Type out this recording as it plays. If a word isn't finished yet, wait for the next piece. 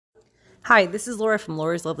Hi, this is Laura from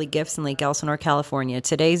Laura's Lovely Gifts in Lake Elsinore, California.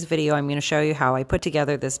 Today's video, I'm going to show you how I put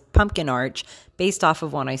together this pumpkin arch based off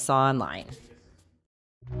of one I saw online.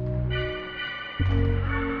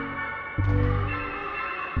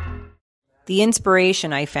 The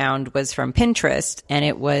inspiration I found was from Pinterest, and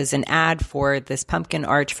it was an ad for this pumpkin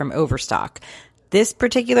arch from Overstock. This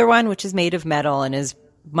particular one, which is made of metal and is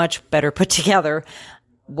much better put together,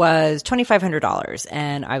 was $2,500,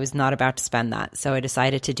 and I was not about to spend that, so I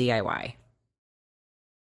decided to DIY.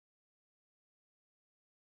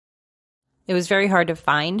 It was very hard to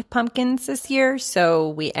find pumpkins this year, so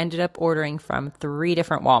we ended up ordering from 3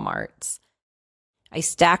 different Walmarts. I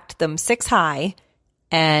stacked them 6 high,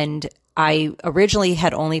 and I originally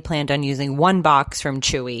had only planned on using 1 box from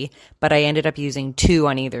Chewy, but I ended up using 2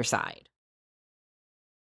 on either side.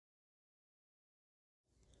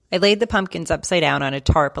 I laid the pumpkins upside down on a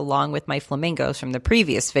tarp along with my flamingos from the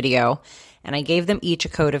previous video, and I gave them each a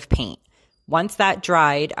coat of paint. Once that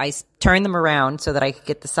dried, I turned them around so that I could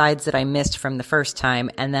get the sides that I missed from the first time,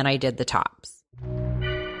 and then I did the tops.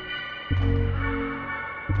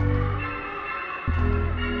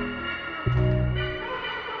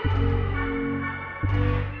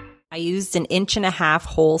 I used an 1.5-inch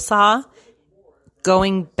hole saw.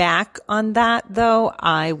 Going back on that, though,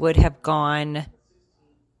 I would have gone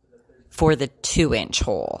for the 2-inch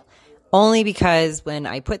hole, only because when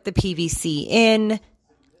I put the PVC in,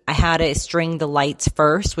 I had to string the lights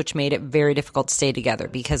first, which made it very difficult to stay together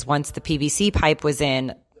because once the PVC pipe was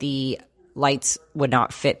in, the lights would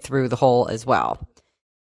not fit through the hole as well.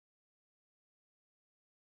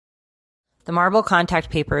 The marble contact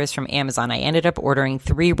paper is from Amazon. I ended up ordering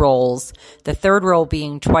 3 rolls, the 3rd roll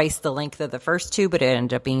being twice the length of the first 2, but it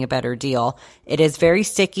ended up being a better deal. It is very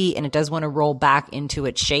sticky and it does want to roll back into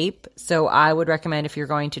its shape. So I would recommend if you're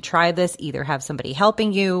going to try this, either have somebody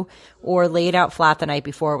helping you or lay it out flat the night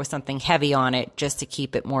before with something heavy on it just to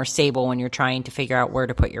keep it more stable when you're trying to figure out where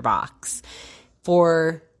to put your box.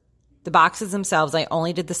 For the boxes themselves, I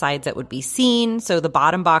only did the sides that would be seen, so the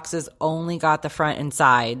bottom boxes only got the front and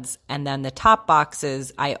sides, and then the top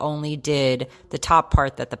boxes, I only did the top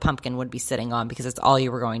part that the pumpkin would be sitting on because it's all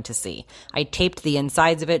you were going to see. I taped the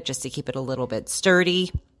insides of it just to keep it a little bit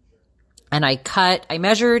sturdy, and I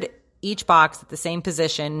measured each box at the same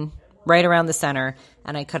position, right around the center,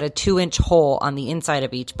 and I cut a 2-inch hole on the inside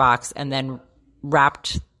of each box, and then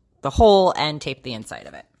wrapped the hole and taped the inside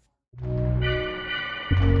of it.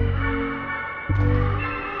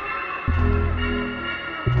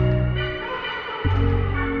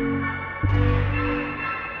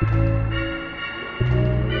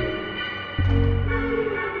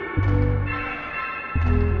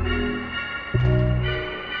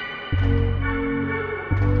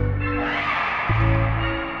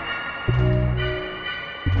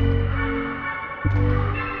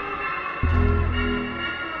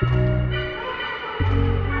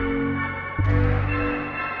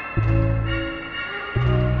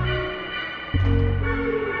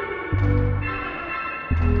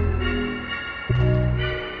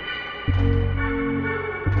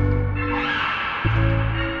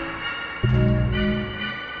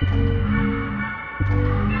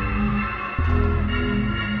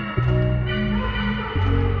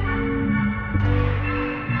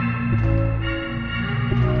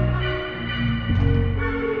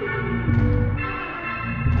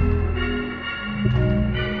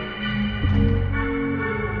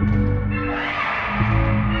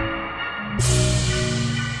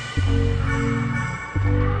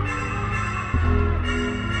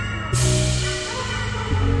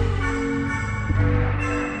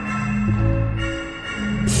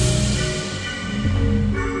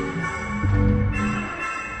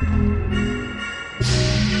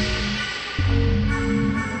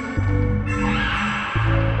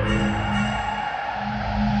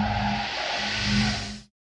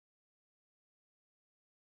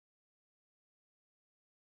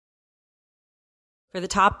 For the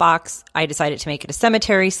top box, I decided to make it a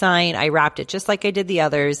cemetery sign. I wrapped it just like I did the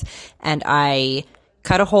others, and I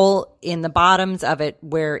cut a hole in the bottoms of it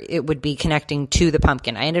where it would be connecting to the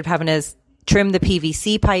pumpkin. I ended up having to trim the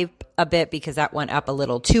PVC pipe a bit because that went up a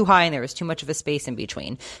little too high and there was too much of a space in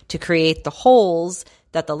between. To create the holes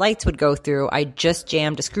that the lights would go through, I just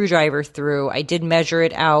jammed a screwdriver through. I did measure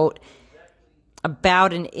it out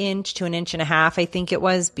about 1 inch to 1.5 inches, I think it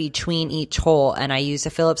was, between each hole. And I used a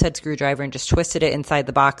Phillips head screwdriver and just twisted it inside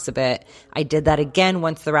the box a bit. I did that again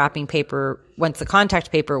once the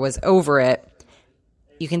contact paper was over it.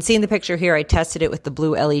 You can see in the picture here, I tested it with the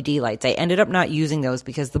blue LED lights. I ended up not using those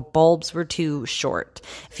because the bulbs were too short.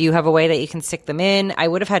 If you have a way that you can stick them in, I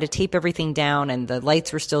would have had to tape everything down and the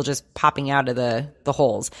lights were still just popping out of the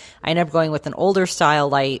holes. I ended up going with an older style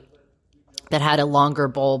light that had a longer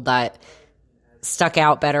bulb that stuck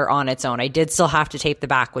out better on its own. I did still have to tape the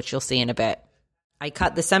back, which you'll see in a bit. I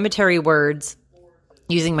cut the cemetery words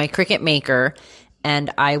using my Cricut Maker,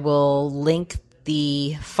 and I will link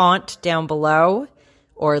the font down below,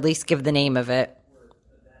 or at least give the name of it.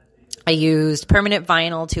 I used permanent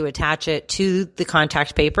vinyl to attach it to the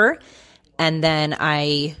contact paper, and then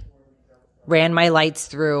I ran my lights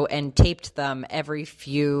through and taped them every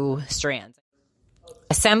few strands.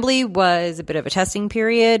 Assembly was a bit of a testing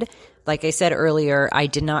period. Like I said earlier, I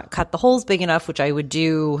did not cut the holes big enough, which I would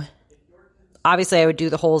do. Obviously, I would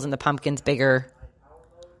do the holes in the pumpkins bigger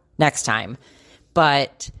next time,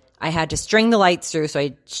 but I had to string the lights through. So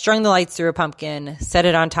I strung the lights through a pumpkin, set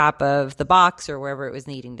it on top of the box or wherever it was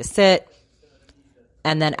needing to sit.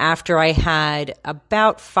 And then after I had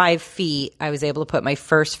about 5 feet, I was able to put my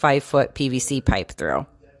first 5-foot PVC pipe through.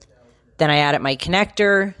 Then I added my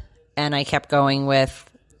connector and I kept going with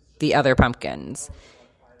the other pumpkins.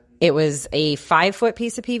 It was a 5-foot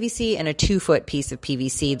piece of PVC and a 2-foot piece of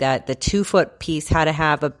PVC that the 2-foot piece had to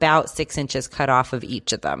have about 6 inches cut off of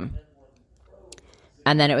each of them.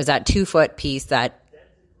 And then it was that 2-foot piece that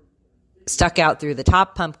stuck out through the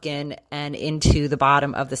top pumpkin and into the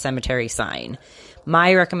bottom of the cemetery sign.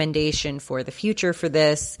 My recommendation for the future for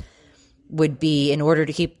this would be, in order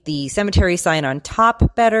to keep the cemetery sign on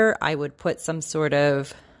top better, I would put some sort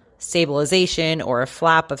of stabilization or a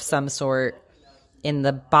flap of some sort in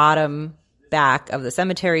the bottom back of the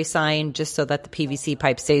cemetery sign, just so that the PVC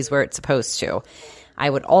pipe stays where it's supposed to. I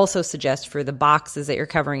would also suggest for the boxes that you're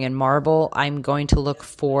covering in marble, I'm going to look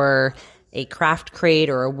for a craft crate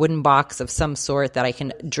or a wooden box of some sort that I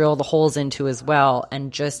can drill the holes into as well,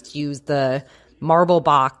 and just use the marble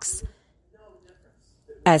box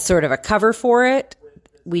as sort of a cover for it.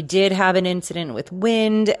 We did have an incident with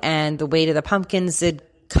wind, and the weight of the pumpkins did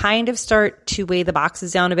kind of start to weigh the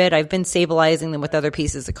boxes down a bit. I've been stabilizing them with other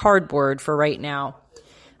pieces of cardboard for right now.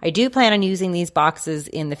 I do plan on using these boxes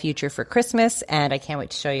in the future for Christmas, and I can't wait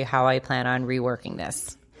to show you how I plan on reworking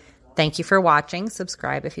this. Thank you for watching.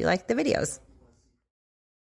 Subscribe if you like the videos.